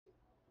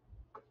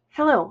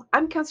Hello,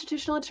 I'm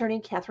constitutional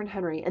attorney Catherine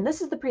Henry, and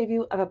this is the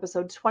preview of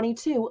episode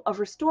 22 of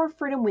Restore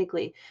Freedom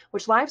Weekly,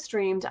 which live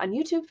streamed on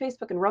YouTube,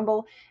 Facebook, and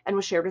Rumble, and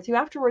was shared with you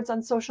afterwards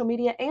on social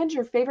media and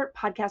your favorite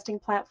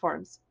podcasting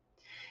platforms.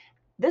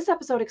 This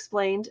episode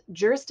explained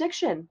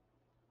jurisdiction.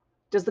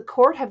 Does the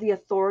court have the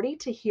authority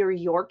to hear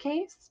your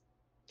case?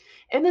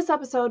 In this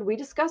episode, we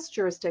discussed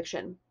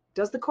jurisdiction.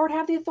 Does the court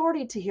have the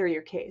authority to hear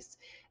your case?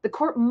 The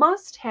court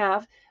must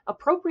have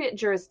appropriate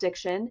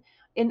jurisdiction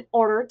in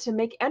order to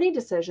make any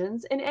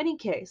decisions in any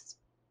case.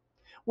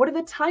 What are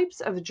the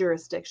types of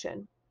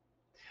jurisdiction?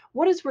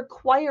 What is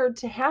required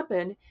to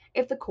happen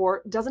if the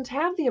court doesn't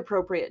have the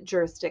appropriate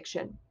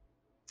jurisdiction?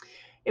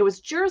 It was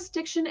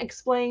jurisdiction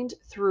explained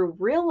through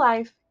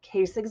real-life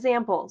case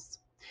examples.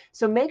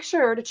 So make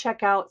sure to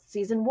check out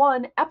Season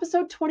 1,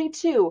 Episode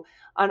 22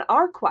 on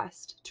our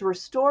quest to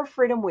restore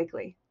freedom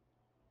weekly.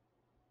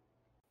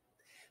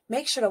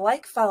 Make sure to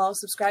like, follow,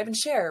 subscribe, and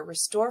share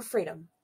Restore Freedom.